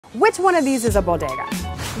which one of these is a bodega?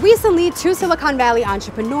 Recently, two Silicon Valley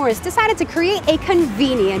entrepreneurs decided to create a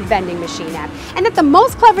convenient vending machine app, and that the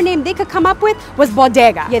most clever name they could come up with was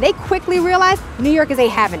Bodega. Yeah, they quickly realized New Yorkers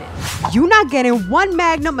ain't having it. You not getting one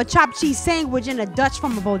Magnum, a chopped cheese sandwich, and a Dutch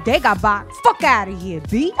from a Bodega box. Fuck out of here,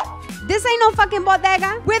 B. This ain't no fucking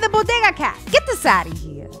Bodega. We're the Bodega cat. Get this out of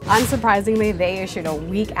here. Unsurprisingly, they issued a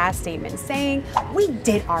weak-ass statement saying, "We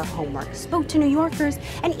did our homework, spoke to New Yorkers,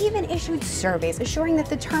 and even issued surveys assuring that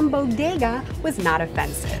the term bodega was not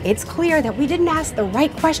offensive." It's clear that we didn't ask the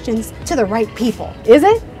right questions to the right people. Is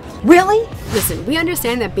it? Really? Listen, we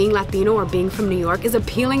understand that being Latino or being from New York is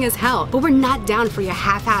appealing as hell, but we're not down for your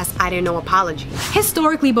half-ass I didn't know apology.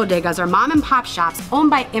 Historically, bodegas are mom and pop shops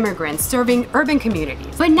owned by immigrants serving urban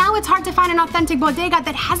communities. But now it's hard to find an authentic bodega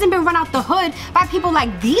that hasn't been run out the hood by people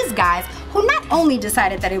like these guys who not only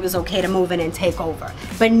decided that it was okay to move in and take over,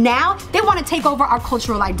 but now they want to take over our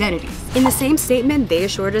cultural identities. In the same statement, they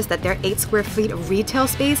assured us that their 8 square feet of retail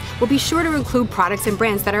space will be sure to include products and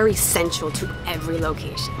brands that are essential to every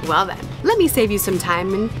location. Well then, let me save you some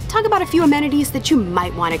time and talk about a few amenities that you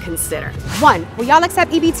might want to consider. 1. Will y'all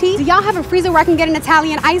accept EBT? Do y'all have a freezer where I can get an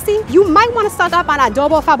Italian icy? You might want to stock up on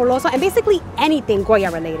adobo fabuloso and basically anything Goya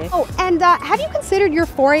related. Oh, and have you considered your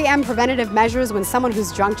 4 a.m. preventative measures when someone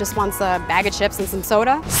who's drunk just wants a bag of chips and some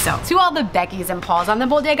soda? So, to all the Beckys and Pauls on the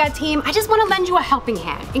Bodega team, I just want to lend you a helping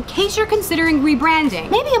hand in case you're considering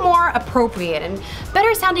rebranding. Maybe a more appropriate and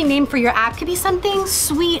better sounding name for your app could be something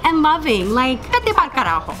sweet and loving, like Vete pa'l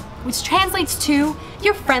carajo, which translates to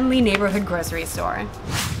your friendly neighborhood grocery store.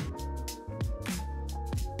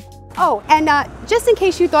 Oh, and just in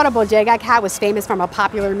case you thought a Bodega cat was famous from a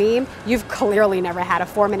popular meme, you've clearly never had a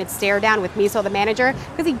 4-minute stare down with Miso the manager,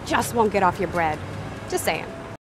 because he just won't get off your bread. Just saying.